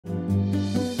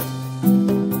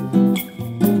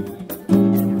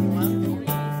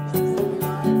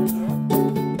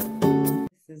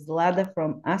Lada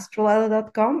from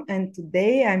Astrolada.com, and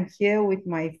today I'm here with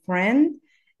my friend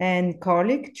and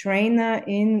colleague, trainer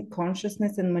in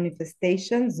consciousness and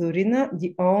manifestation, Zorina,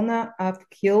 the owner of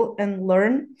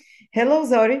Healnlearn. Hello,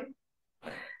 Zori.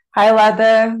 Hi,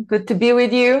 Lada. Good to be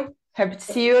with you. Happy to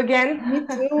see you again.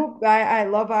 Me too. I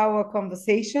love our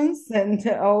conversations and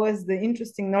always the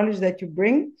interesting knowledge that you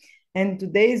bring. And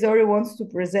today, Zori wants to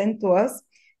present to us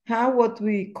how what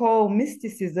we call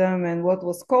mysticism and what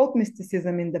was called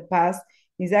mysticism in the past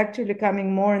is actually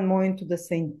coming more and more into the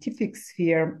scientific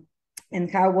sphere,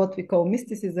 and how what we call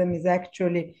mysticism is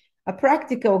actually a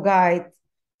practical guide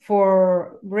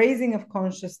for raising of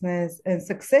consciousness and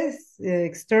success,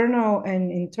 external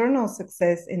and internal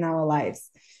success in our lives.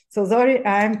 So, Zori,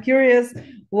 I'm curious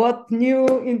what new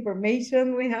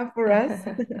information we have for us.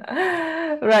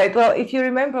 Right. Well, if you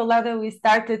remember, Lada, we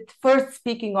started first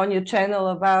speaking on your channel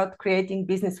about creating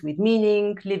business with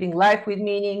meaning, living life with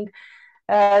meaning.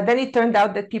 Then it turned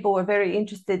out that people were very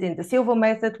interested in the silver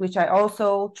method, which I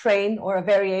also train, or a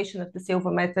variation of the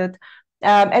silver method.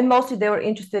 And mostly they were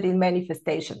interested in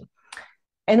manifestation.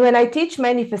 And when I teach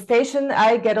manifestation,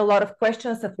 I get a lot of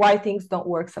questions of why things don't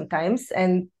work sometimes.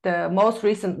 And the most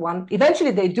recent one,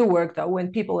 eventually they do work though,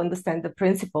 when people understand the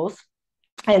principles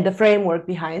and the framework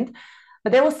behind.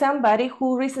 But there was somebody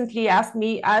who recently asked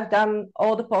me, I've done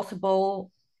all the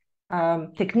possible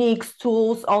techniques,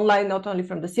 tools online, not only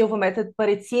from the silver method, but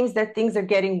it seems that things are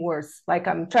getting worse. Like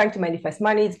I'm trying to manifest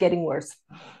money, it's getting worse.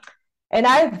 And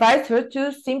I advised her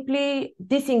to simply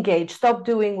disengage, stop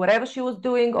doing whatever she was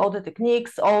doing, all the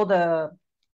techniques, all the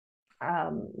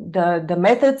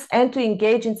methods, and to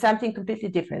engage in something completely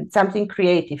different, something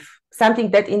creative, something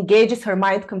that engages her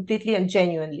mind completely and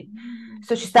genuinely.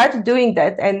 So she started doing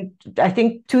that. And I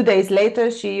think 2 days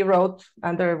later, she wrote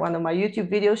under one of my YouTube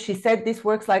videos, she said, this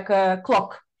works like a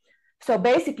clock. So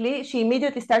basically, she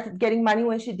immediately started getting money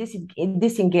when she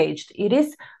disengaged. It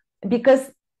is because,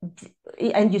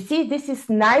 and you see, this is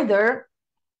neither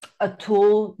a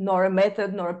tool, nor a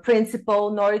method, nor a principle,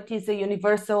 nor it is a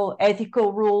universal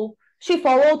ethical rule. She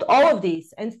followed all of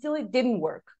these and still it didn't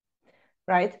work,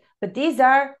 right? But these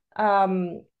are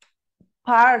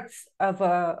parts of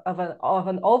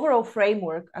an overall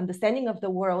framework, understanding of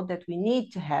the world that we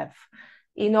need to have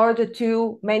in order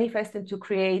to manifest and to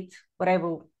create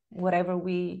whatever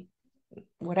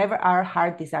our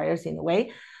heart desires in a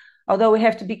way. Although we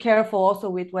have to be careful also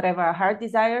with whatever our heart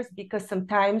desires, because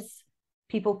sometimes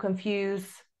people confuse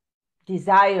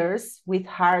desires with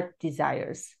heart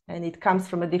desires, and it comes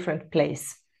from a different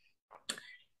place.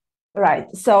 Right.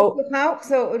 So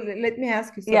Let me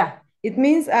ask you. So yeah. it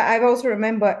means I also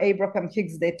remember Abraham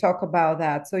Hicks, they talk about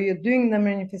that. So you're doing the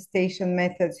manifestation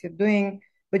methods,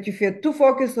 but if you're too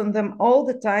focused on them all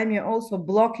the time, you're also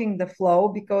blocking the flow,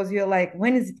 because you're like,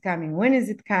 when is it coming? When is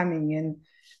it coming? And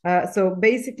so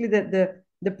basically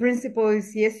the principle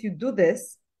is, yes, you do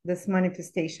this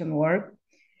manifestation work,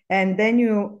 and then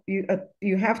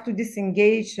you have to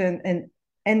disengage and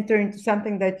enter into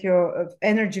something that your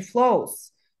energy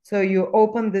flows. So you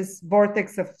open this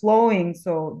vortex of flowing,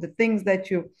 so the things that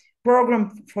you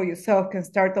program for yourself can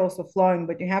start also flowing,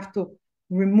 but you have to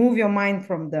remove your mind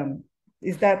from them.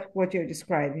 Is that what you're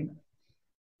describing?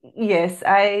 Yes,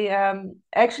 I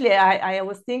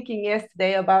was thinking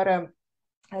yesterday about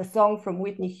a song from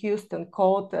Whitney Houston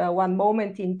called One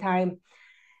Moment in Time.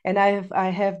 And I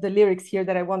have the lyrics here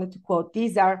that I wanted to quote.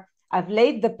 These are, I've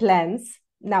laid the plans,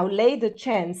 now lay the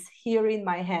chance here in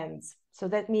my hands. So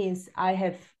that means I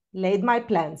have laid my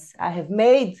plans. I've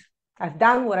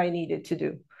done what I needed to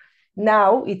do.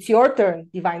 Now it's your turn,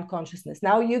 divine consciousness.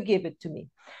 Now you give it to me.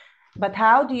 But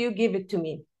how do you give it to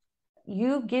me?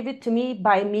 You give it to me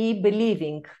by me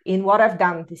believing in what I've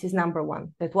done. This is number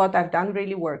one, that what I've done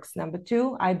really works. Number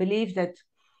two, I believe that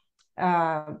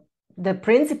the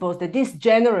principles, that this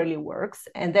generally works.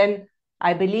 And then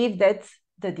I believe that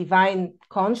the divine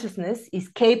consciousness is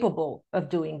capable of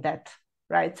doing that,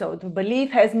 right? So the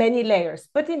belief has many layers,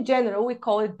 but in general, we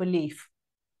call it belief.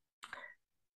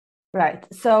 Right.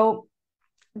 So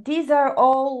these are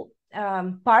all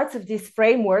parts of this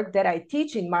framework that I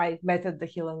teach in my method, the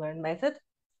Healnlearn method,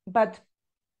 but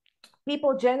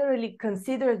people generally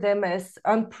consider them as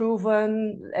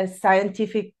unproven, as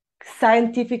scientifically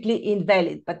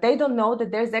invalid, but they don't know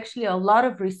that there's actually a lot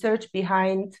of research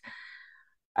behind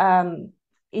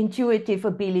intuitive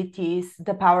abilities,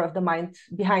 the power of the mind,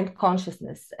 behind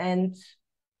consciousness. And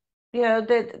you know,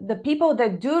 the people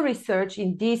that do research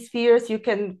in these spheres, you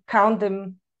can count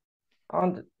them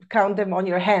on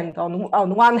your hand,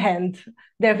 on one hand.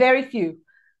 They're very few.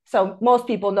 So most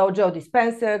people know Joe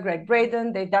Dispenza, Greg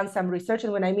Braden. They've done some research,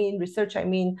 and when I mean research, I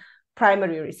mean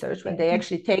primary research, when they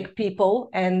actually take people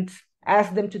and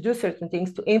ask them to do certain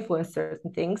things, to influence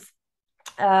certain things.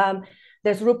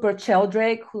 There's Rupert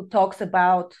Sheldrake, who talks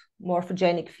about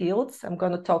morphogenic fields. I'm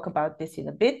going to talk about this in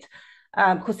a bit.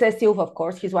 Jose Silva, of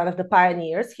course, he's one of the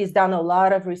pioneers. He's done a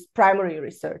lot of primary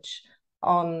research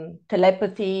on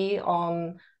telepathy,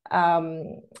 on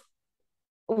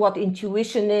what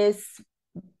intuition is,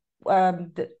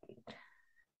 the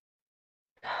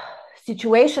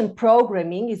situation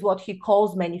programming is what he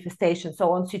calls manifestation.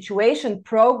 So on situation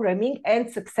programming and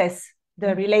success,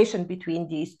 the relation between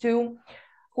these two.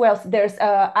 Who else? There's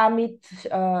Amit,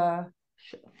 I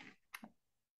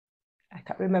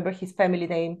can't remember his family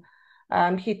name.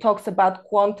 He talks about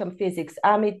quantum physics.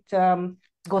 Amit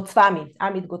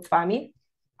Goswami.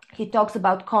 He talks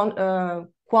about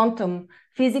quantum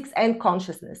physics and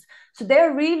consciousness. So there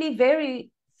are really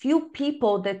very few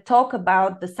people that talk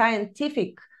about the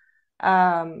scientific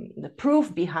the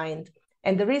proof behind.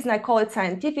 And the reason I call it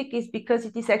scientific is because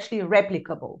it is actually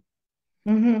replicable.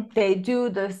 They do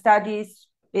the studies.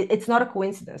 It's not a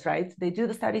coincidence, right? They do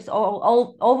the studies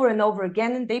all over and over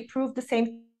again, and they prove the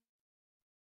same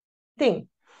thing.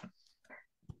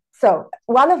 So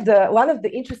one of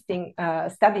the interesting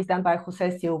studies done by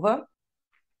Jose Silva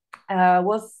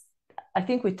was, I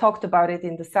think we talked about it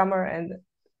in the summer, and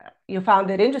you found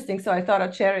it interesting, so I thought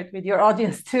I'd share it with your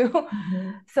audience too.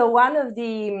 So one of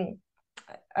the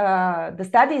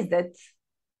studies that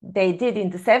they did in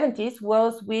the 70s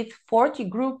was with 40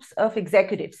 groups of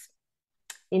executives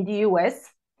in the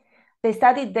US. They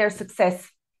studied their success.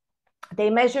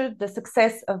 They measured the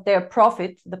success of their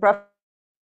profit, the profit.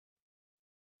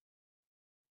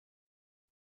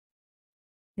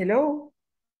 Hello?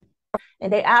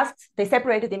 And they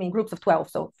separated them in groups of 12.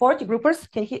 So 40 groupers.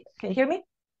 Can you hear me?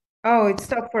 Oh, it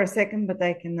stopped for a second, but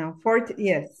I can now. 40,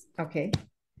 yes, okay.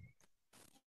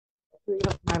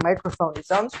 My microphone is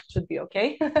on, should be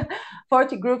okay.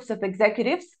 40 groups of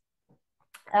executives.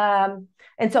 And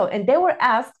they were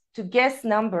asked to guess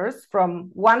numbers from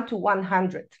 1 to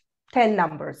 100, 10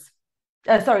 numbers.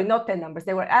 Sorry, not 10 numbers.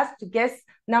 They were asked to guess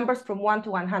numbers from 1 to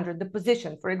 100, the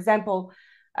position. For example,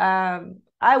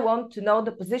 I want to know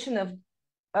the position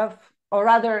or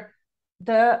rather,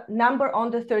 the number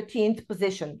on the 13th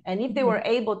position. And if they were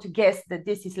able to guess that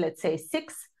this is, let's say,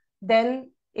 6, then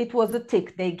it was a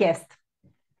tick, they guessed.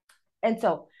 And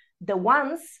so the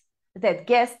ones that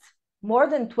guessed more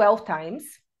than 12 times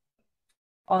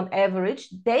on average,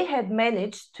 they had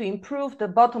managed to improve the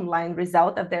bottom line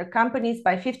result of their companies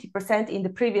by 50% in the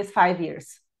previous 5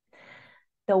 years.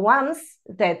 The ones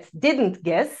that didn't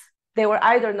guess, they were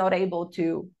either not able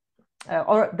to,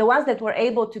 or the ones that were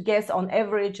able to guess on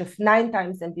average of 9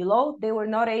 times and below, they were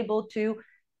not able to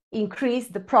increase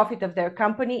the profit of their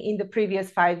company in the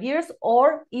previous 5 years,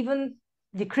 or even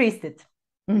decreased it.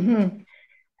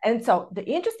 And so the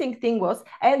interesting thing was,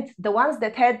 and the ones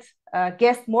that had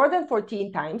guessed more than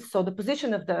 14 times, so the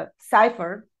position of the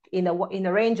cipher in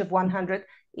a range of 100,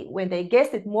 when they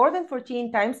guessed it more than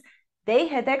 14 times, they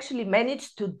had actually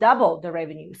managed to double the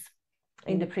revenues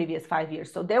in the previous 5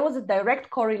 years. So there was a direct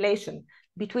correlation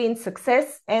between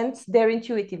success and their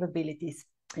intuitive abilities.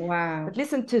 Wow. But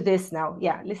listen to this now.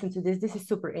 Yeah, listen to this. This is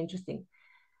super interesting.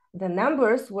 The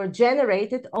numbers were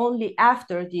generated only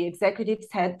after the executives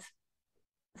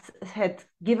had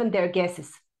given their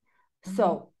guesses.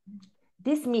 So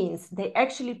this means they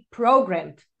actually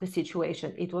programmed the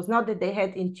situation. It was not that they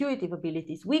had intuitive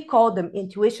abilities. We call them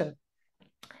intuition.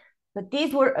 But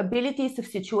these were abilities of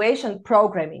situation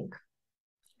programming.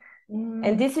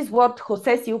 And this is what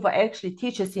Jose Silva actually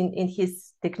teaches in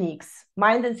his techniques,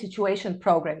 mind and situation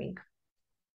programming.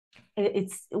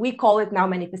 We call it now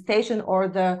manifestation, or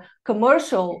the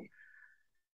commercial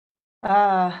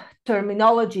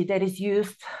terminology that is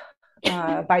used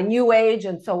by New Age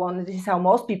and so on. This is how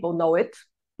most people know it,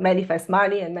 manifest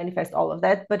money and manifest all of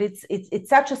that. But it's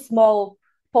such a small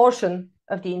portion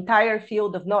of the entire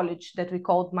field of knowledge that we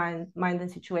call mind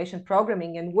and situation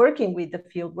programming, and working with the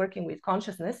field, working with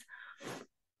consciousness.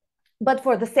 But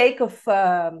for the sake of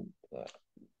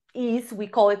ease, we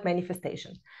call it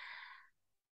manifestation.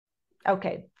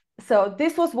 Okay, so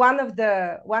this was one of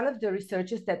the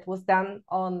researches that was done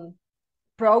on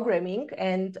programming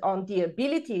and on the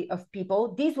ability of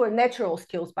people. These were natural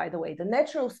skills, by the way, the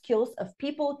natural skills of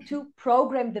people to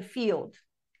program the field,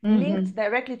 linked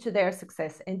directly to their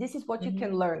success. And this is what you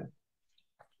can learn.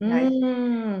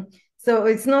 Right? So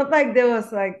it's not like there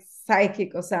was like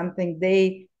psychic or something.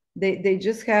 They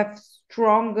just have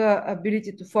stronger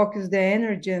ability to focus their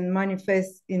energy and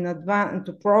manifest in advance, and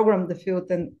to program the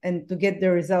field and to get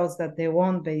the results that they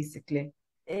want, basically.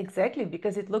 Exactly,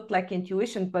 because it looked like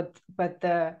intuition, but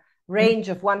the range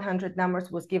of 100 numbers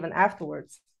was given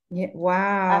afterwards. Yeah.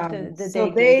 Wow. After the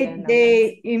So day gave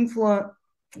their numbers.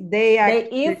 They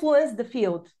influence the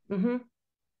field. Mm-hmm.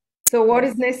 So what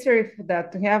is necessary for that?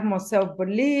 To have more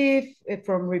self-belief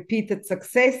from repeated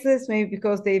successes, maybe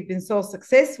because they've been so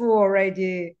successful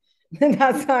already.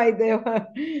 That's why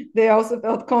they also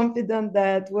felt confident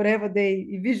that whatever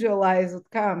they visualize would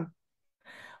come.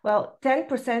 Well,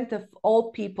 10% of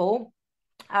all people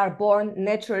are born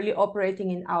naturally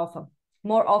operating in alpha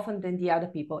more often than the other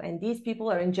people. And these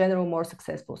people are in general more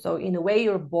successful. So in a way,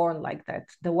 you're born like that.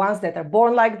 The ones that are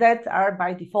born like that are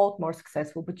by default more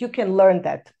successful, but you can learn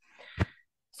that.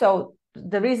 So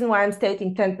the reason why I'm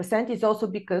stating 10% is also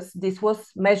because this was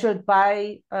measured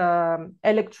by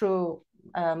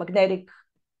electromagnetic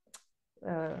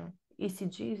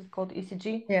ECG, is it called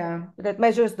ECG? Yeah. That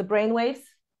measures the brain waves,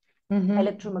 Mm-hmm.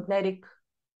 electromagnetic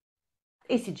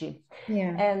ECG.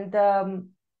 Yeah. And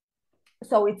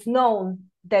so it's known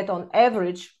that on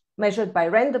average, measured by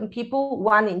random people,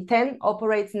 1 in 10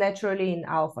 operates naturally in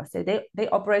alpha. So they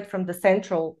operate from the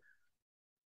central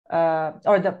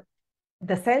or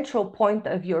the central point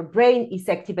of your brain is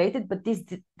activated, but this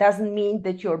doesn't mean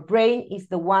that your brain is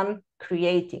the one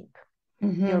creating.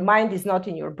 Mm-hmm. Your mind is not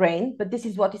in your brain, but this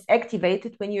is what is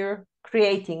activated when you're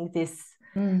creating this,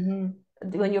 mm-hmm.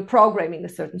 when you're programming a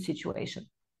certain situation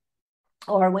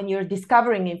or when you're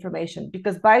discovering information.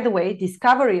 Because, by the way,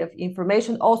 discovery of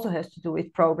information also has to do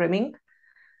with programming.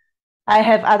 I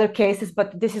have other cases,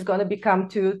 but this is going to become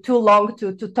too long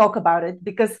to talk about it,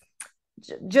 because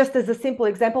just as a simple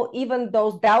example, even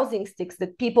those dowsing sticks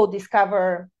that people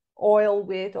discover oil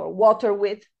with or water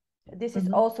with, this is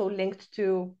also linked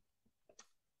to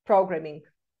programming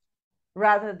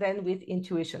rather than with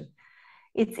intuition.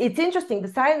 It's interesting. The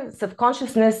science of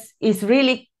consciousness is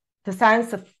really the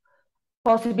science of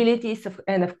possibilities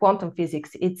and of quantum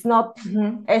physics. It's not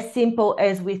as simple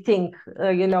as we think.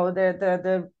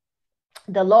 The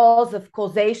laws of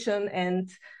causation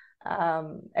and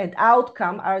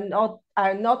outcome are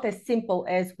not as simple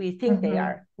as we think they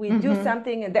are. We do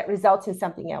something and that results in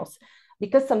something else,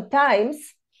 because sometimes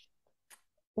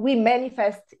we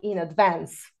manifest in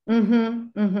advance. Yeah.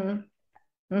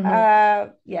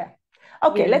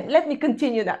 Okay, yeah. Let me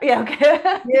continue now. Yeah, okay.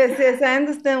 Yes, I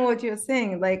understand what you're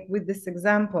saying, like with this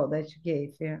example that you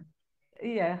gave. Yeah.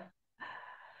 Yeah.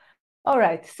 All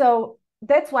right. So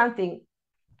that's one thing.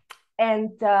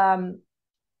 And but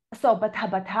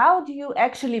how do you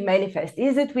actually manifest?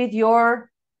 Is it with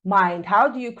your mind? How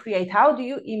do you create? How do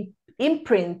you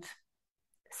imprint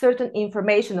certain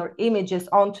information or images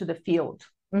onto the field?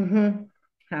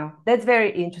 How? That's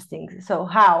very interesting. So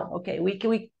how? Okay,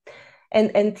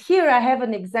 and here I have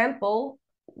an example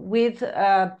with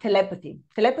telepathy.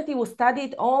 Telepathy was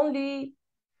studied only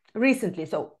recently.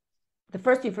 So the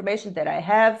first information that I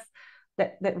have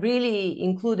that really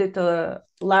included a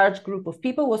large group of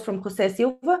people was from José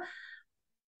Silva.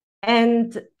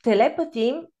 And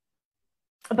telepathy,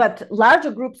 but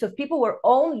larger groups of people were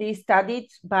only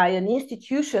studied by an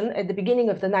institution at the beginning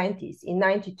of the 90s, in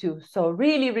 92. So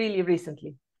really, really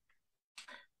recently.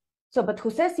 So, but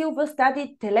José Silva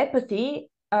studied telepathy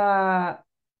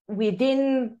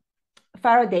within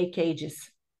Faraday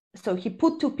cages. So he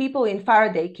put 2 people in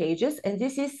Faraday cages, and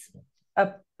this is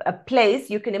a place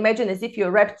you can imagine as if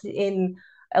you're wrapped in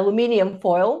aluminum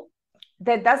foil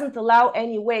that doesn't allow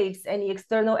any waves, any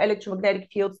external electromagnetic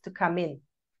fields to come in.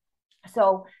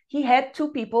 So he had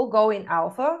 2 people go in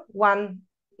alpha, one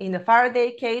in a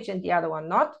Faraday cage and the other one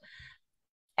not.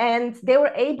 And they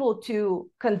were able to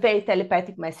convey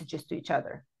telepathic messages to each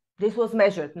other. This was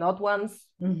measured, not once.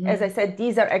 As I said,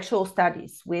 these are actual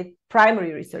studies with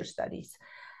primary research studies.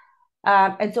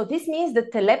 And so this means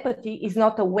that telepathy is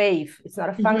not a wave. It's not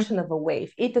a function of a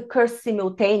wave. It occurs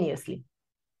simultaneously.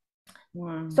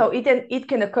 Wow. So it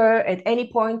can occur at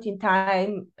any point in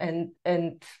time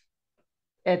and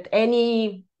at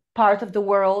any part of the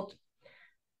world.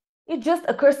 It just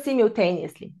occurs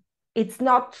simultaneously. It's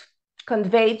not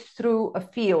conveyed through a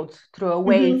field, through a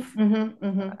wave.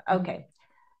 Okay.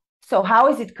 So how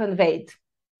is it conveyed?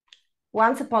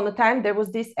 Once upon a time, there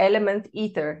was this element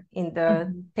ether in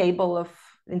the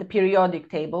in the periodic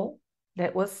table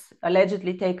that was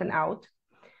allegedly taken out.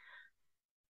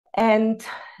 And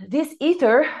this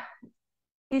ether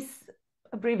is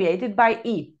abbreviated by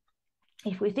E.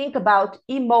 If we think about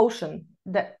emotion,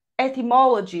 the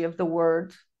etymology of the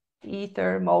word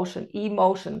ether, motion,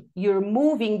 emotion, you're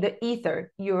moving the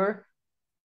ether, you're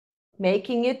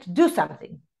making it do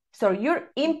something. So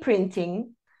you're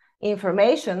imprinting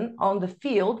information on the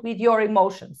field with your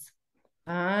emotions.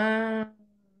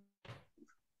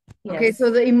 Okay, Yes. so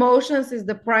the emotions is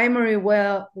the primary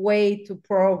way to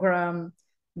program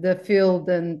the field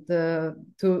and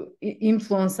to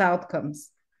influence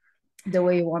outcomes the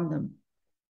way you want them.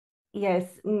 Yes.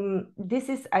 This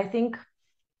is, I think,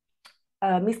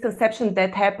 a misconception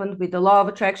that happened with the law of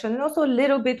attraction, and also a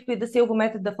little bit with the silver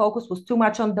method. The focus was too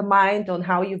much on the mind, on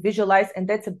how you visualize, and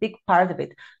that's a big part of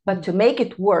it. But to make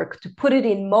it work, to put it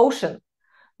in motion,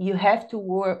 you have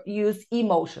to use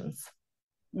emotions.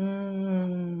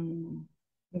 Mm,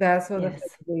 that's what Yes.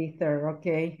 affects the ether.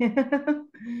 Okay.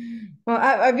 Well,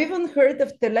 I've even heard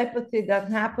of telepathy that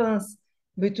happens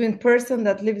between person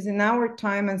that lives in our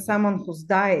time and someone who's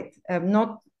died,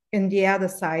 not in the other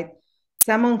side,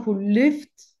 someone who lived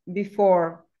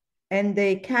before and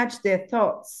they catch their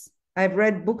thoughts. I've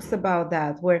read books about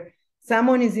that where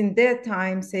someone is in their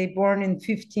time, say born in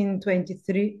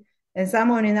 1523, and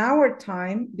someone in our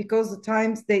time, because the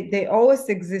times they always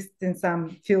exist in some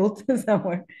field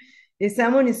somewhere, if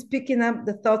someone is picking up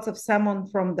the thoughts of someone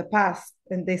from the past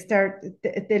and they start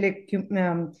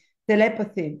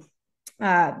telepathy.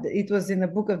 It was in the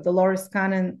book of Dolores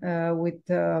Cannon with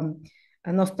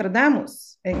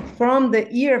Nostradamus. And from the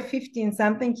year 15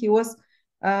 something, he was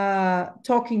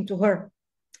talking to her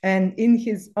and in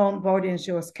his own body, and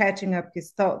she was catching up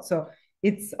his thoughts. So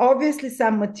it's obviously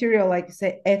some material, like you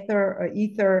say,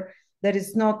 ether, that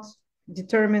is not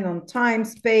determined on time,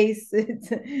 space.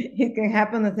 It can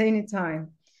happen at any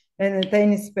time and at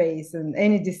any space and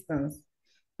any distance.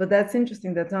 But that's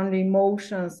interesting that only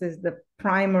emotions is the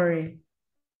primary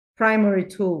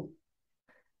tool.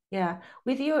 Yeah,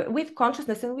 with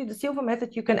consciousness and with the silver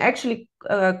method, you can actually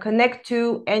connect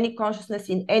to any consciousness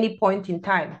in any point in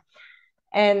time,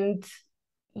 and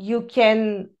you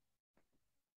can,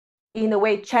 in a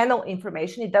way, channel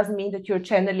information. It doesn't mean that you're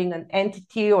channeling an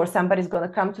entity or somebody's going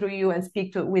to come through you and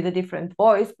speak to with a different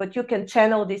voice, but you can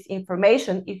channel this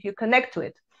information if you connect to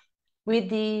it with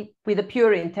the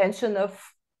pure intention of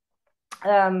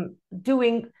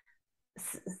doing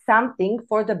something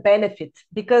for the benefit.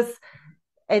 Because,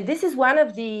 and this is one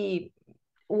of the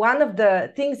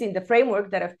things in the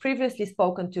framework that I've previously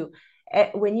spoken to.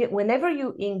 Whenever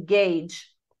you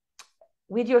engage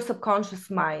with your subconscious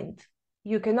mind,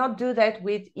 you cannot do that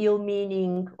with ill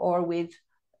meaning or with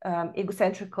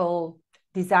egocentrical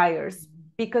desires,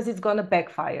 because it's going to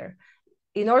backfire.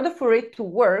 In order for it to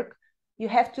work, you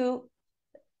have to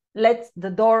let the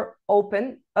door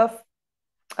open of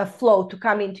a flow to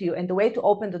come into you. And the way to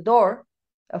open the door,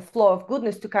 a flow of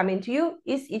goodness to come into you,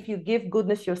 is if you give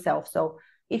goodness yourself. So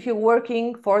if you're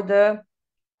working for the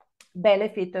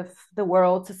benefit of the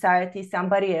world, society,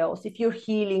 somebody else, if you're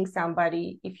healing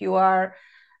somebody,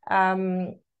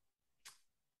 um,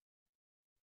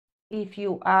 if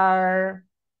you are,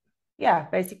 yeah,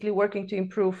 basically working to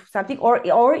improve something,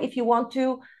 or if you want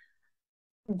to,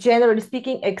 generally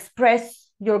speaking, express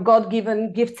your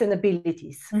God-given gifts and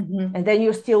abilities, and then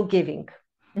you're still giving.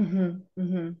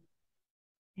 Yeah.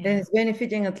 And it's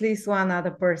benefiting at least one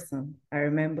other person. I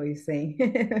remember you saying.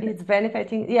 It's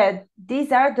benefiting. Yeah,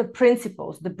 these are the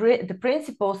principles. The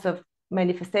principles of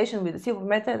manifestation with the silver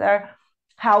method are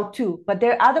how to, but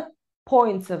there are other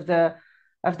points of the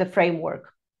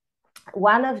framework.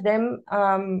 One of them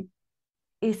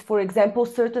is, for example,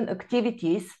 certain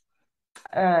activities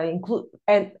include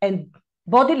and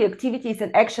bodily activities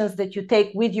and actions that you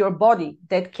take with your body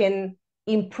that can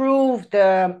improve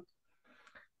the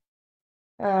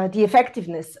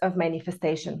effectiveness of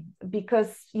manifestation,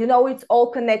 because it's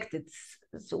all connected.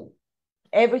 So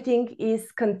everything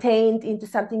is contained into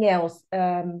something else.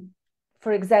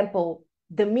 For example,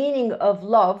 the meaning of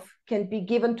love can be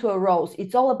given to a rose.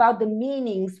 It's all about the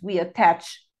meanings we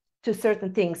attach to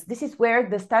certain things. This is where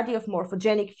the study of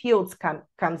morphogenic fields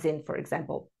comes in, for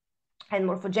example. And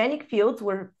morphogenic fields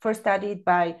were first studied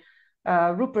by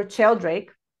Rupert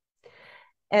Sheldrake.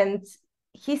 And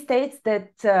he states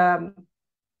that,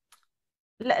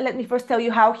 let me first tell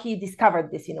you how he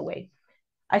discovered this in a way.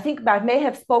 I think I may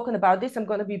have spoken about this. I'm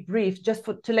going to be brief just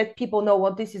to let people know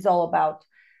what this is all about.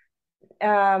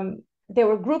 There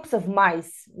were groups of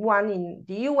mice, one in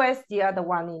the US, the other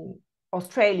one in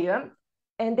Australia,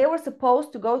 and they were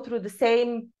supposed to go through the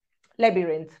same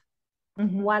labyrinth.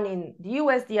 One in the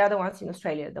US, the other ones in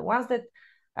Australia. The ones that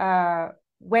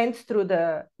went through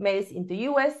the maze in the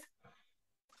US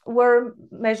were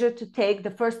measured to take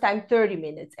the first time 30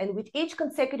 minutes. And with each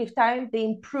consecutive time, they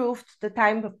improved the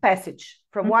time of passage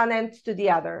from one end to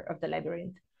the other of the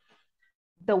labyrinth.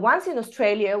 The ones in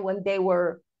Australia, when they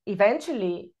were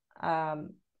eventually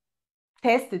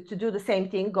tested to do the same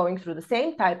thing, going through the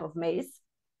same type of maze,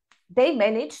 they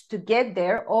managed to get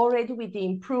there already with the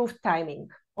improved timing.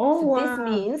 Oh, So this wow.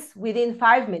 means within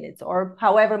 5 minutes, or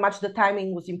however much the timing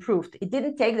was improved. It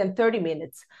didn't take them 30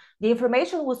 minutes. The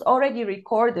information was already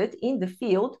recorded in the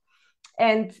field.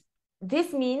 And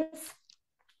this means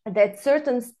that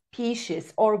certain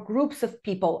species or groups of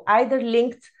people, either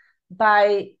linked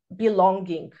by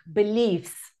belonging,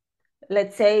 beliefs,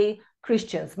 let's say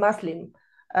Christians, Muslim,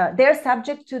 they're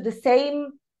subject to the same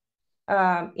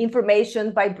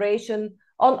information, vibration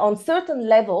on certain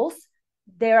levels.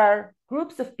 There are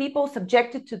groups of people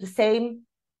subjected to the same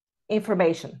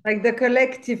information. Like the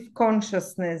collective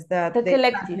consciousness The that they tap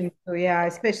collective. into, yeah,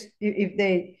 especially if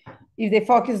they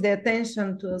focus their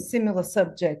attention to a similar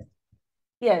subject.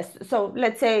 Yes. So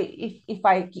let's say if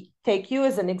I take you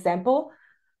as an example,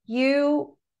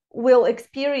 you will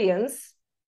experience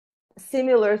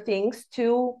similar things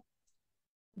to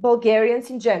Bulgarians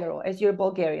in general, as you're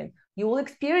Bulgarian. You will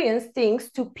experience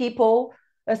things to people,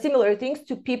 similar things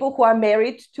to people who are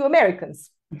married to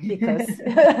Americans, because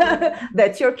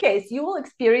that's your case. You will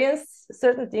experience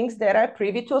certain things that are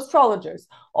privy to astrologers,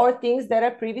 or things that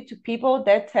are privy to people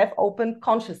that have open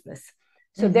consciousness.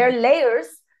 So there are layers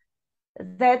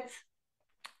that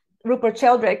Rupert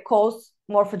Sheldrake calls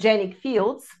morphogenic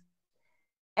fields,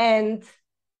 and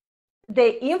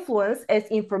they influence as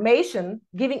information,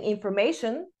 giving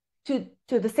information to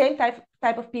the same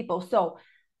type of people. So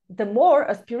the more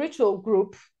a spiritual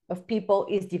group of people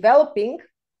is developing,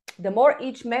 the more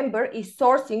each member is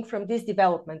sourcing from this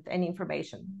development and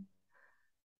information.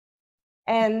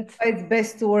 And it's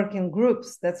best to work in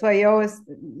groups. That's why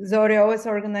Zori always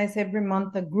organize every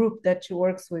month a group that she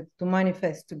works with to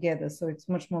manifest together. So it's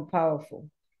much more powerful.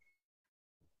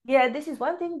 yeah, this is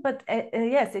one thing, but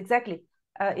yes, exactly.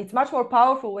 It's much more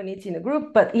powerful when it's in a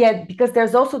group, but yeah, because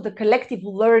there's also the collective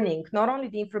learning, not only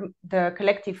the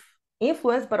collective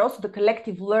influence, but also the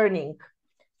collective learning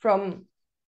from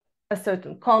a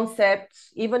certain concept,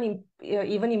 even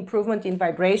improvement in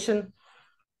vibration.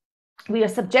 We are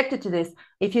subjected to this.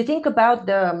 If you think about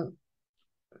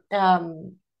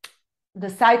the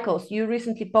cycles, you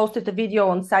recently posted a video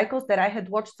on cycles that I had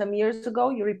watched some years ago.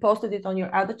 You reposted it on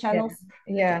your other channels.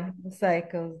 Yeah, the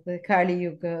cycles, the Kali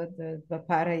Yuga, the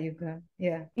Vapara Yuga.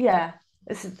 Yeah,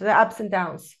 this is the ups and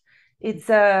downs. It's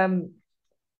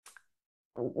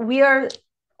we are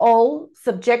all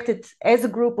subjected as a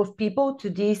group of people to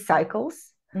these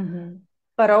cycles,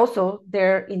 but also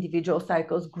their individual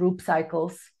cycles, group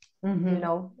cycles, you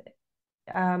know.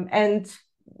 And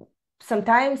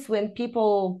sometimes when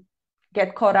people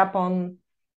get caught up on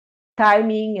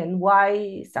timing and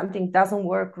why something doesn't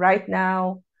work right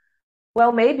now,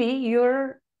 well, maybe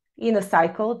you're in a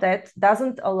cycle that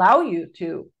doesn't allow you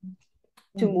to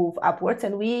move upwards.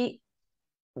 And we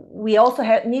also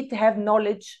need to have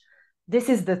knowledge. This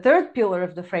is the third pillar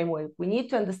of the framework. We need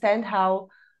to understand how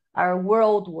our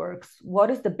world works. What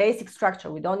is the basic structure?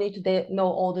 We don't need to know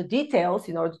all the details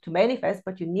in order to manifest,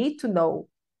 but you need to know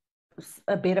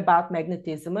a bit about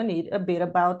magnetism, a bit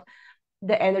about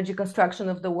the energy construction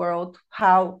of the world,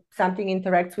 how something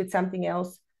interacts with something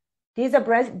else. These are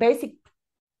basic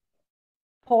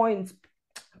points,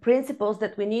 principles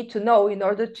that we need to know in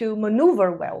order to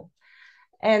maneuver well.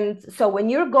 And so when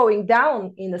you're going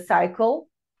down in a cycle,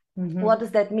 what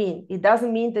does that mean? It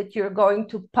doesn't mean that you're going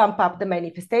to pump up the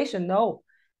manifestation. No,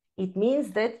 it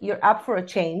means that you're up for a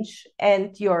change,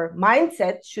 and your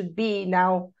mindset should be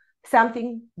now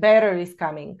something better is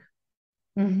coming.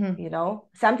 You know,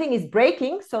 something is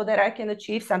breaking so that I can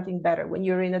achieve something better when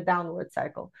you're in a downward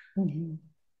cycle.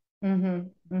 Rather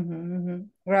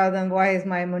than why is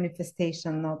my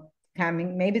manifestation not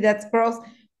coming? Maybe that's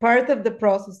part of the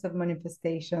process of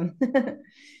manifestation.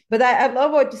 But I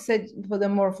love what you said for the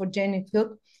morphogenic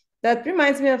field. That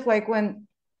reminds me of like when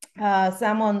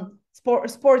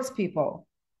sports people,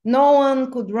 no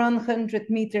one could run 100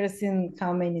 meters in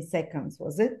how many seconds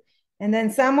was it? And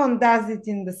then someone does it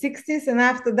in the 60s, and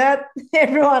after that,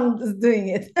 everyone is doing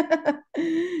it.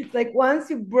 It's like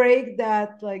once you break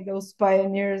that, like those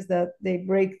pioneers that they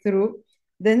break through,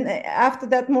 then after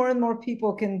that, more and more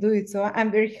people can do it. So I'm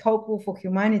very hopeful for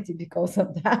humanity because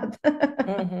of that.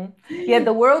 Yeah,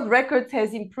 the world record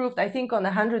has improved, I think, on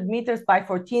 100 meters by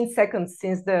 14 seconds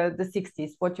since the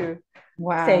 60s, what you're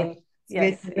saying.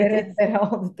 Yes, it's better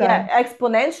all the time. Yeah,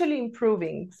 exponentially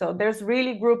improving. So there's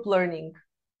really group learning.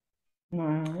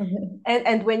 Wow.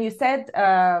 And when you said,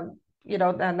 you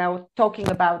know, now talking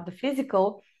about the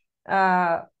physical,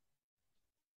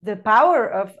 the power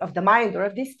of the mind or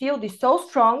of this field is so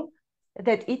strong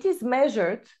that it is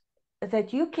measured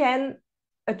that you can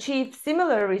achieve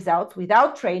similar results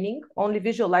without training, only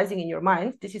visualizing in your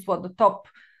mind. This is what the top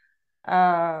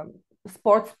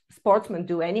sportsmen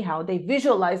do anyhow. They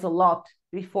visualize a lot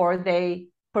before they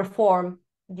perform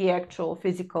the actual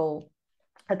physical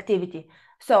activity.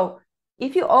 So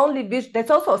if you only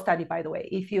that's also a study, by the way.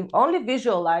 If you only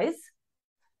visualize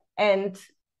and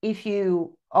if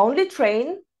you only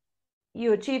train,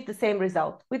 you achieve the same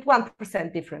result with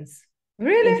 1% difference.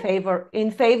 Really?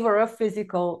 In favor of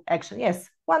physical action. Yes,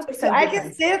 1% So I can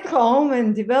difference. stay at home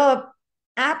and develop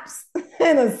abs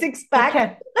and a six You pack.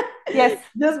 can. Yes.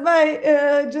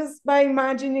 just by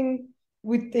imagining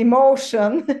with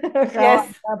emotion how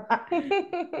Yes.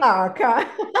 okay.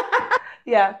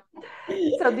 Yeah.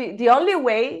 So the only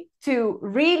way to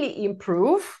really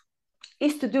improve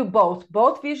is to do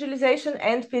both visualization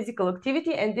and physical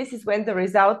activity. And this is when the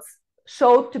results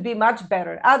show to be much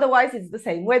better. Otherwise, it's the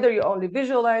same. Whether you only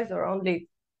visualize or only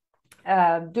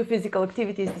do physical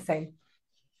activity is the same.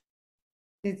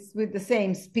 It's with the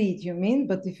same speed, you mean?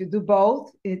 But if you do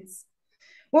both, it's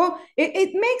well,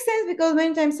 it makes sense because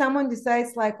many times someone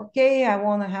decides, like, okay, I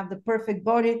want to have the perfect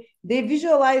body. They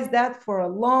visualize that for a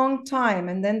long time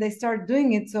and then they start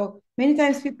doing it. So many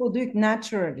times people do it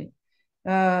naturally.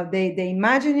 They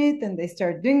imagine it and they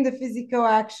start doing the physical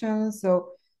actions.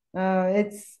 So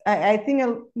I think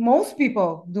most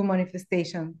people do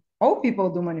manifestation. All people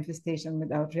do manifestation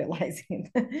without realizing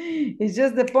it. It's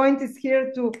just the point is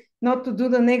here to not to do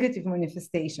the negative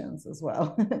manifestations as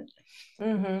well.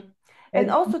 Mm-hmm. And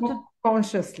And also to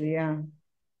consciously, yeah.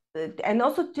 And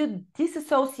also to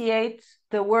disassociate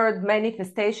the word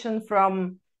manifestation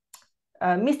from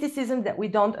mysticism that we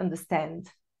don't understand,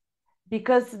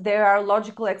 because there are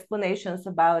logical explanations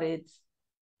about it.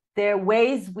 There are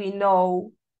ways we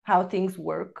know how things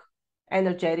work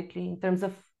energetically in terms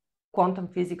of quantum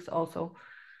physics also.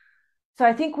 So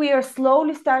I think we are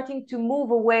slowly starting to move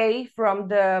away from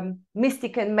the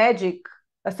mystic and magic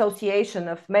association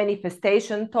of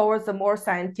manifestation towards a more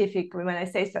scientific. When I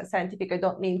say scientific, I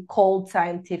don't mean cold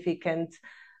scientific and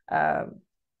uh,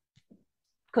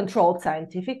 controlled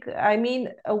scientific. I mean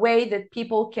a way that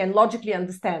people can logically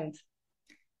understand.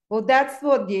 Well, that's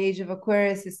what the age of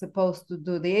Aquarius is supposed to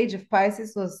do. The age of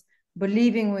Pisces was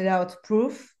believing without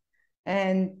proof.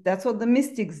 And that's what the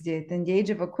mystics did. And the age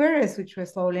of Aquarius, which we're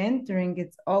slowly entering,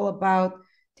 it's all about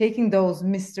taking those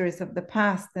mysteries of the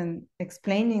past and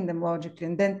explaining them logically.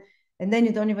 And then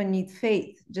you don't even need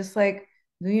faith. Just like,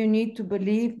 do you need to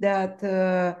believe that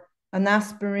an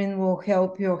aspirin will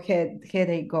help your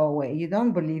headache go away? You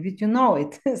don't believe it, you know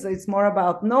it. So it's more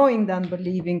about knowing than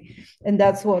believing. And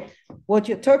that's what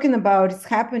you're talking about is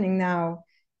happening now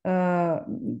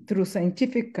through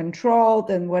scientific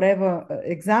controlled and whatever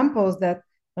examples, that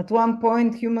at one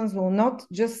point humans will not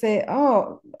just say,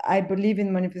 oh, I believe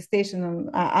in manifestation and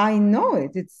I know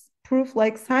it. It's proof,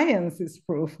 like science is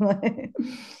proof.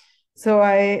 So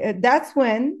that's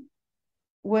when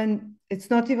it's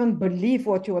not even believe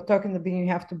what you were talking about, you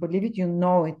have to believe it, you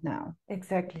know it now.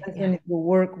 Exactly. That's when it will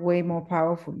work way more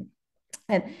powerfully.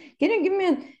 And can you give me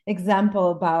an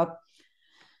example about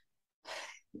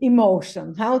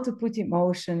emotion, how to put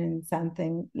emotion in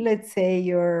something? Let's say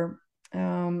you're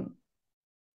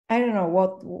I don't know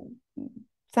what,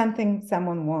 something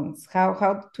someone wants, how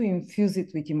to infuse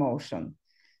it with emotion.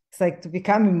 It's like to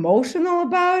become emotional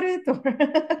about it, or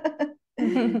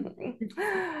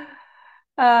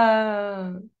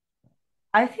uh,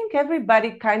 I think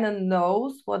everybody kind of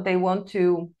knows what they want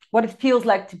to, what it feels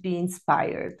like to be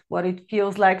inspired, what it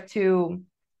feels like to,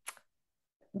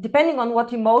 depending on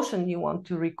what emotion you want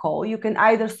to recall, you can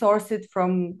either source it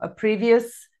from a previous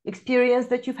experience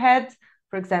that you've had,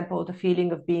 for example, the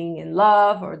feeling of being in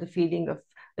love or the feeling of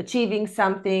achieving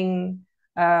something,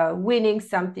 winning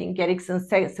something, getting some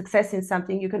success in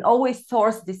something. You can always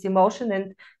source this emotion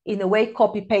and, in a way,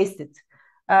 copy paste it.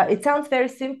 It sounds very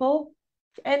simple,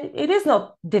 and it is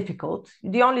not difficult.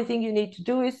 The only thing you need to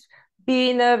do is be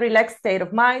in a relaxed state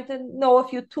of mind and know a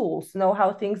few tools, know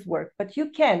how things work. But you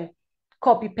can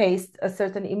copy paste a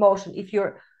certain emotion if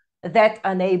you're that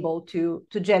unable to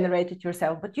generate it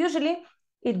yourself. But usually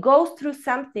it goes through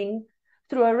something,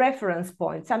 through a reference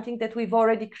point, something that we've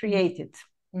already created.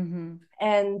 mm-hmm.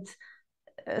 And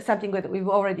something that we've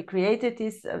already created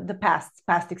is the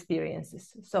past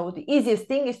experiences. So the easiest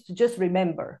thing is to just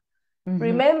remember. Mm-hmm.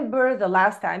 Remember the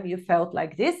last time you felt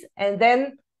like this, and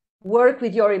then work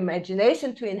with your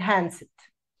imagination to enhance it.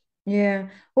 Yeah,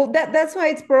 well, that's why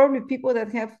it's probably people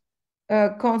that have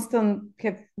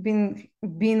have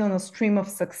been on a stream of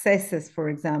successes, for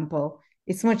example.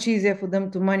 It's much easier for them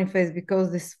to manifest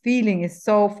because this feeling is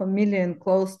so familiar and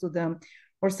close to them.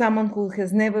 Or someone who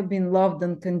has never been loved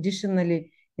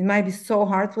unconditionally, it might be so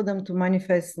hard for them to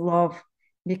manifest love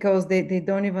because they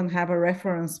don't even have a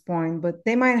reference point, but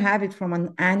they might have it from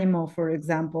an animal, for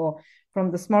example,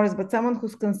 from the smallest. But someone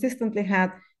who's consistently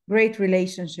had great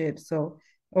relationships. So,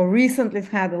 or recently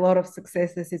had a lot of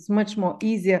successes. It's much more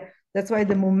easier. That's why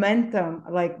the momentum,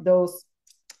 like those,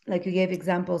 like you gave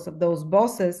examples of those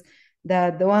bosses,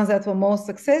 that the ones that were most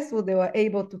successful, they were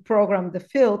able to program the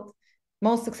field.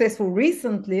 Most successful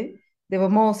recently, they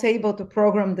were most able to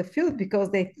program the field because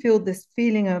they feel this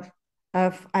feeling of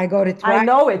I got it right. I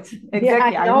know it.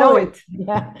 Exactly. Yeah, I know it.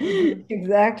 Yeah,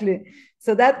 exactly.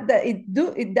 So that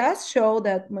it does show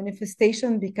that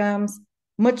manifestation becomes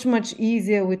much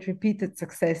easier with repeated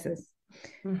successes.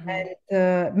 And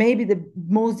maybe the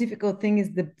most difficult thing is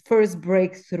the first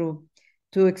breakthrough,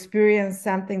 to experience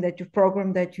something that you program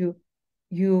that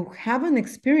you haven't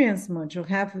experienced much.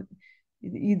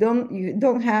 You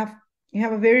don't have, you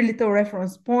have a very little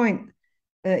reference point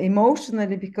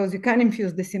emotionally, because you can't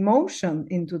infuse this emotion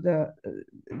into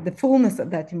the fullness of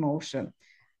that emotion.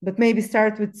 But maybe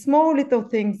start with small little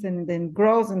things and then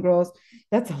grows and grows.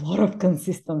 That's a lot of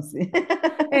consistency.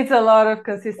 It's a lot of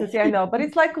consistency, I know, but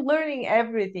it's like learning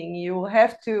everything. You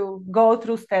have to go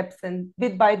through steps and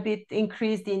bit by bit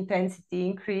increase the intensity,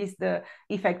 increase the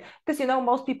effect. Because, you know,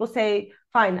 most people say,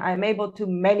 fine, I'm able to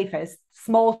manifest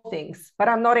small things, but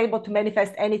I'm not able to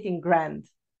manifest anything grand.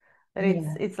 But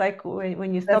Yeah, it's like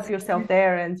when you stop that's yourself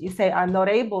there and you say, I'm not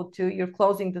able to, you're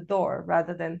closing the door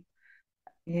rather than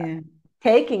yeah.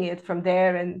 taking it from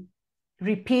there and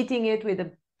repeating it with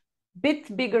a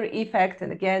bit bigger effect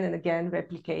and again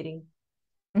replicating.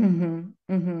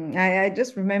 I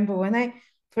just remember when I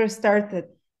first started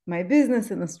my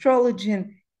business in astrology,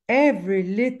 and every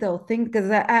little thing, because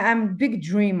I'm a big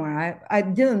dreamer. I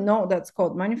didn't know that's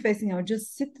called manifesting. I would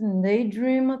just sit and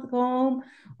daydream at home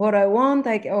what I want.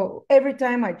 Like, oh, every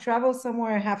time I travel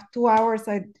somewhere, I have 2 hours.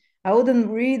 I wouldn't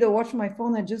read or watch my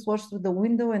phone. I just watch through the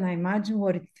window and I imagine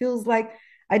what it feels like.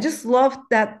 I just loved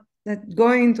that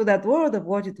going into that world of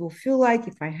what it will feel like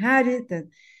if I had it.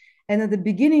 And at the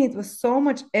beginning, it was so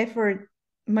much effort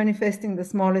manifesting the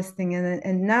smallest thing.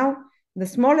 And now the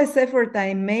smallest effort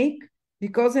I make,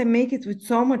 because I make it with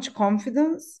so much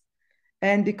confidence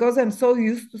and because I'm so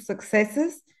used to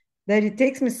successes, that it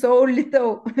takes me so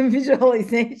little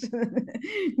visualization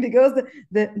because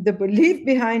the belief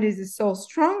behind it is so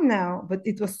strong now, but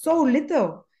it was so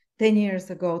little 10 years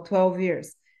ago, 12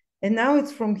 years. And now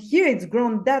it's from here, it's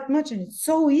grown that much and it's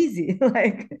so easy.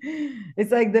 Like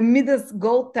it's like the Midas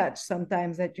gold touch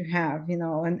sometimes that you have, you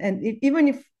know, and even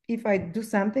if I do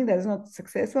something that is not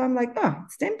successful, I'm like, oh,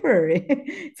 it's temporary.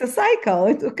 It's a cycle.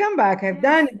 It will come back. I've Yes,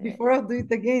 done it before, I'll do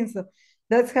it again. So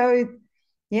that's how it,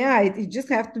 yeah, it just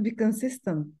have to be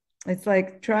consistent. It's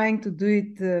like trying to do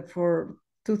it for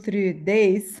 2 3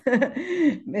 days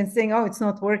and saying, oh, it's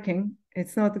not working,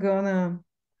 it's not gonna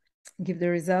give the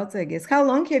results, I guess. How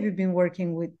long have you been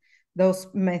working with those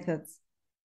methods?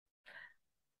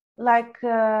 like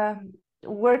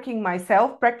working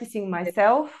myself, practicing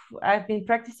myself. I've been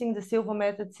practicing the Silva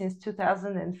method since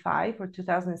 2005 or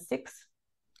 2006,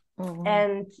 Oh, wow.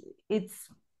 and it's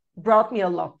brought me a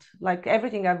lot, like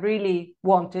everything I really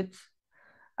wanted.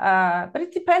 But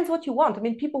it depends what you want. I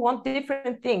mean, people want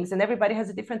different things, and everybody has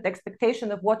a different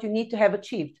expectation of what you need to have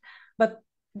achieved. But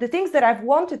the things that I've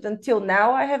wanted until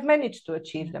now, I have managed to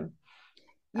achieve them.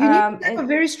 You need to have And a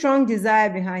very strong desire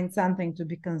behind something to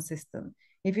be consistent.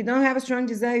 If you don't have a strong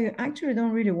desire, you actually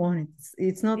don't really want it.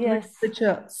 It's not really yes, such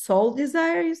a soul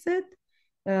desire, you said?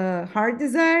 Heart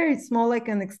desire. It's more like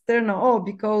an external, oh,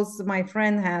 because my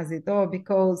friend has it, or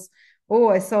because, oh,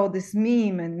 I saw this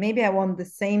meme and maybe I want the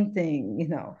same thing, you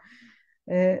know.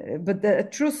 But the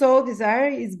true soul desire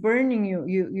is burning you.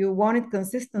 You want it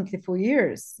consistently for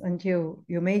years until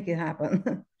you make it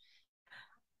happen.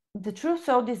 the true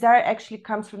soul desire actually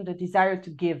comes from the desire to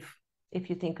give, if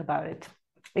you think about it.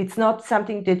 It's not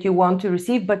something that you want to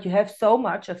receive, but you have so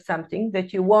much of something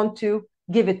that you want to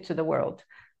give it to the world.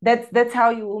 That's how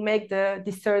you will make the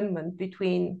discernment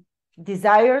between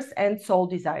desires and soul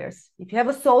desires. If you have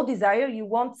a soul desire, you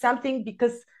want something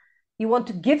because you want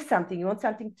to give something, you want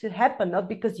something to happen, not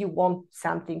because you want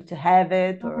something to have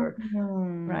it or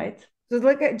Hmm. right. So it's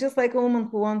like just like a woman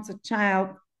who wants a child,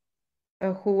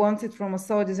 who wants it from a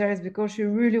soul desire, is because she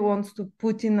really wants to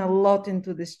put in a lot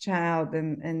into this child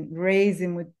and raise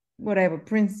him with whatever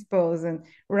principles, and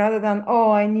rather than,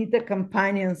 oh, I need a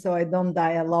companion so I don't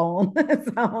die alone.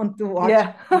 So I want to watch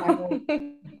Yeah. my own.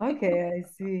 Okay, I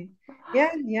see.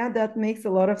 Yeah, that makes a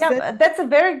lot of sense. Yeah, that's a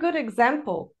very good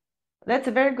example. That's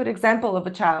a very good example of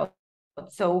a child.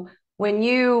 So when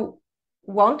you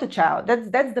want a child,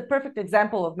 that's the perfect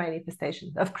example of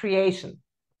manifestation, of creation.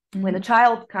 When a Mhm,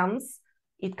 child comes,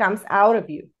 it comes out of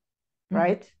you, mhm,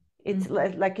 right? It's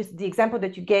mhm. like it's the example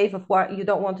that you gave of what you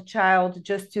don't want a child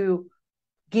just to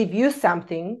give you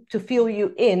something to fill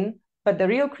you in. but the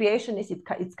real creation is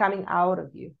it's coming out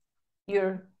of you.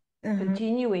 You're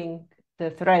continuing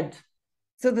the thread.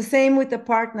 So the same with the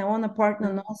partner. I want a partner,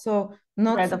 and also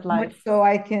not Thread so of much life. so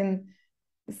I can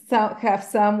have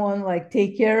someone like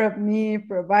take care of me,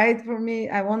 provide for me.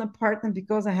 I want a partner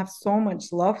because I have so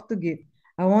much love to give.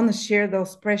 I want to share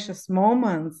those precious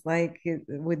moments like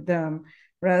with them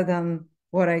rather than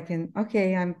what I can.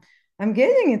 Okay, I'm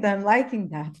getting it. I'm liking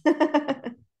that.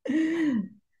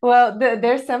 Well,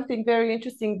 there's something very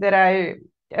interesting that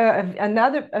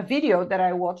a video that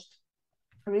I watched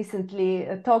recently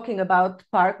talking about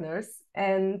partners,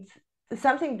 and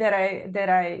something that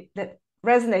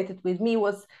resonated with me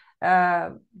was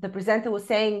the presenter was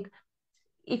saying,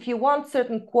 if you want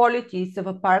certain qualities of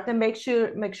a partner, make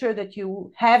sure that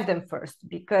you have them first,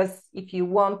 because if you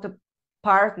want a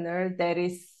partner that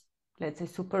is, let's say,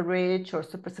 super rich or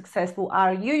super successful,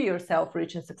 are you yourself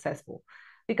rich and successful?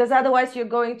 Because otherwise you're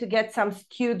going to get some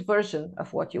skewed version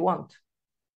of what you want.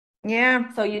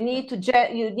 Yeah. So you need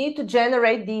to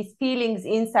generate these feelings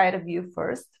inside of you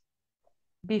first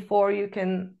before you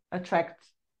can attract.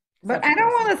 But I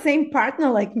don't want the same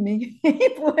partner like me.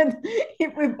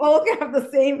 If we both have the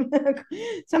same,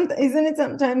 isn't it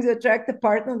sometimes you attract a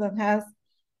partner that has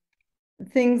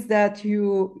things that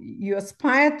you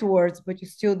aspire towards, but you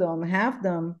still don't have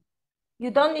them? You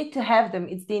don't need to have them.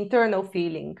 It's the internal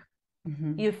feeling.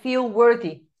 You feel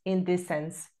worthy in this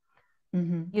sense.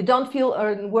 You don't feel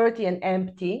unworthy and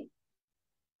empty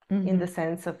in the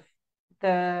sense of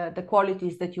the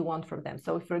qualities that you want from them.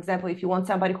 So, for example, if you want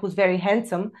somebody who's very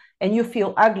handsome and you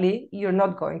feel ugly, you're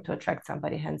not going to attract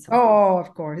somebody handsome. Oh,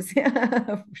 of course. Yeah,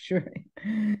 for sure.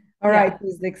 All right,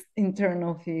 it's the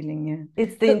internal feeling. Yeah,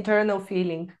 it's the internal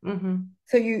feeling.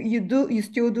 So you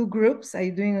still do groups? Are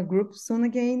you doing a group soon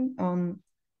again on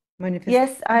manifestation?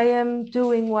 Yes, I am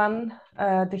doing one,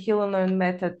 the Healnlearn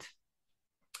method,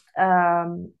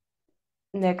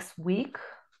 next week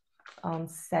on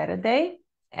Saturday.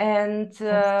 And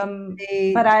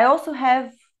but I also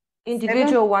have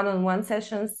individual one-on-one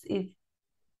sessions.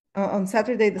 On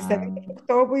Saturday, the 7th of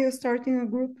October, you're starting a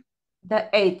group? The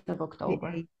 8th of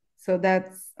October. So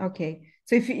that's okay.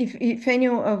 So if any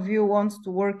of you wants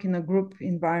to work in a group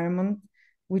environment,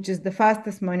 which is the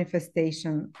fastest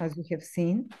manifestation, as we have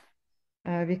seen,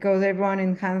 because everyone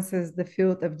enhances the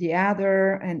field of the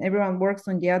other and everyone works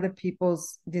on the other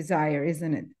people's desire,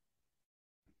 isn't it?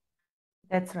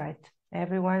 That's right.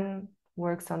 Everyone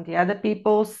works on the other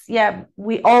people's. Yeah,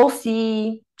 we all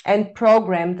see and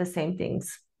program the same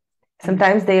things.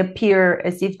 Sometimes they appear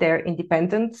as if they're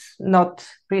independent, not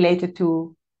related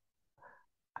to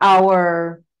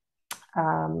our,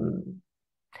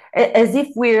 as if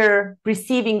we're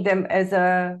receiving them as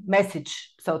a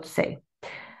message, so to say.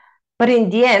 But in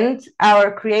the end,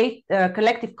 our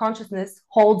collective consciousness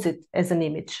holds it as an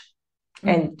image,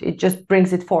 and it just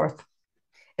brings it forth.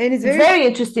 And it's very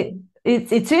interesting.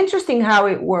 It's interesting how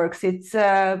it works. It's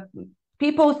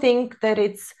people think that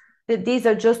these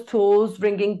are just tools,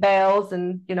 ringing bells,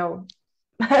 and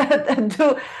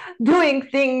doing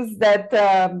things that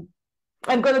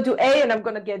I'm going to do A and I'm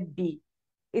going to get B.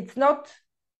 It's not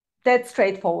that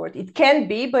straightforward. It can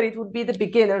be, but it would be the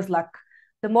beginner's luck.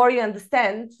 The more you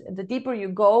understand, the deeper you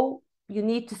go, you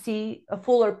need to see a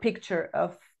fuller picture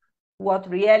of what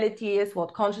reality is,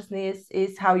 what consciousness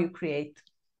is, how you create.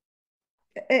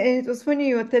 And it was funny,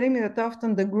 you were telling me that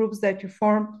often the groups that you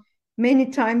form,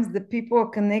 many times the people are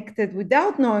connected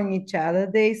without knowing each other.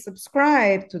 They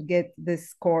subscribe to get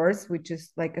this course, which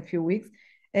is like a few weeks,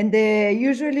 and they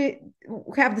usually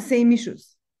have the same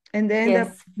issues. And they end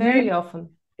up very often.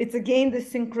 It's again the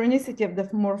synchronicity of the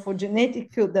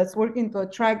morphogenetic field that's working to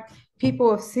attract people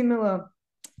of similar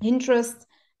interests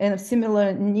and of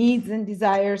similar needs and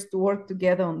desires to work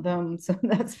together on them. So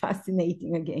that's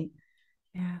fascinating again.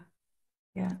 Yeah.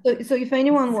 Yeah. So if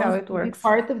anyone wants to be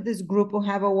part of this group or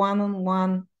have a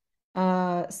one-on-one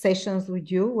sessions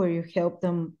with you where you help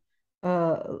them,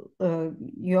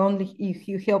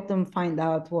 you help them find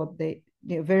out what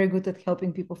they're very good at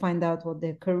helping people find out what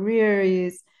their career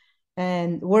is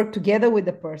and work together with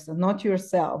the person, not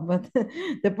yourself, but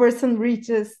the person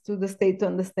reaches to the state to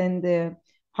understand their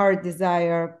heart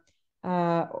desire,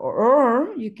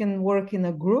 or you can work in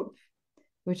a group,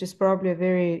 which is probably a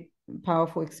very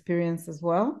powerful experience as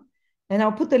well. And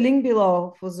I'll put a link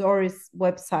below for Zori's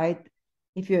website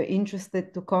if you're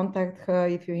interested to contact her,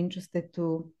 if you're interested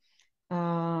to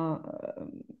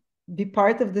be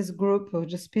part of this group or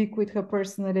just speak with her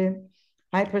personally.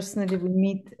 I personally will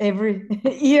meet every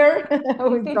year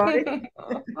with Zori.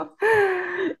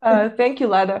 Thank you,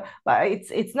 Lada. But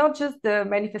it's not just the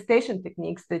manifestation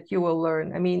techniques that you will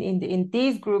learn. I mean, in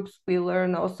these groups, we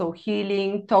learn also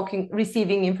healing, talking,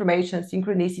 receiving information,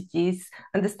 synchronicities,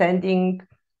 understanding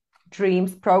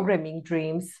dreams, programming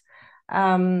dreams.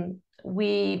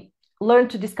 We learn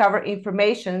to discover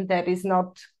information that is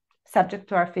not subject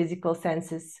to our physical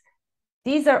senses.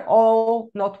 These are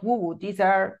all not woo-woo. These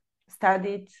are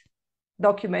studied,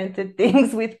 documented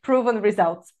things with proven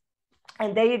results,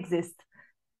 and they exist.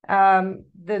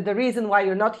 The reason why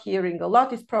you're not hearing a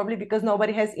lot is probably because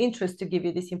nobody has interest to give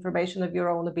you this information of your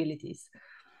own abilities.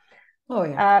 Oh,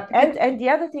 yeah. And the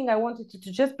other thing I wanted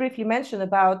to just briefly mention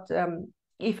about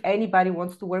if anybody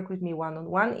wants to work with me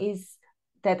one-on-one is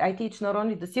that I teach not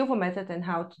only the silver method and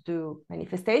how to do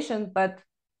manifestation, but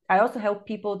I also help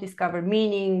people discover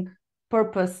meaning,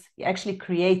 purpose. You actually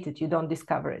create it, you don't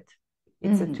discover it.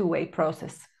 It's a two-way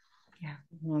process. Yeah.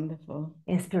 Wonderful.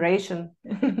 Inspiration.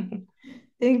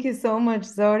 Thank you so much,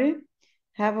 Zori.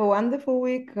 Have a wonderful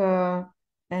week.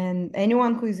 And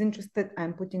anyone who is interested,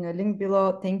 I'm putting a link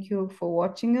below. Thank you for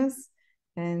watching us,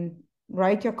 and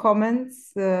write your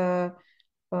comments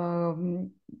and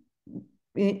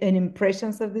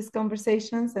impressions of these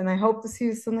conversations. And I hope to see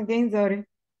you soon again, Zori.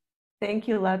 Thank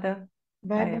you, Lada.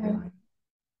 Bye Bye, bye. everyone.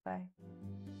 Bye.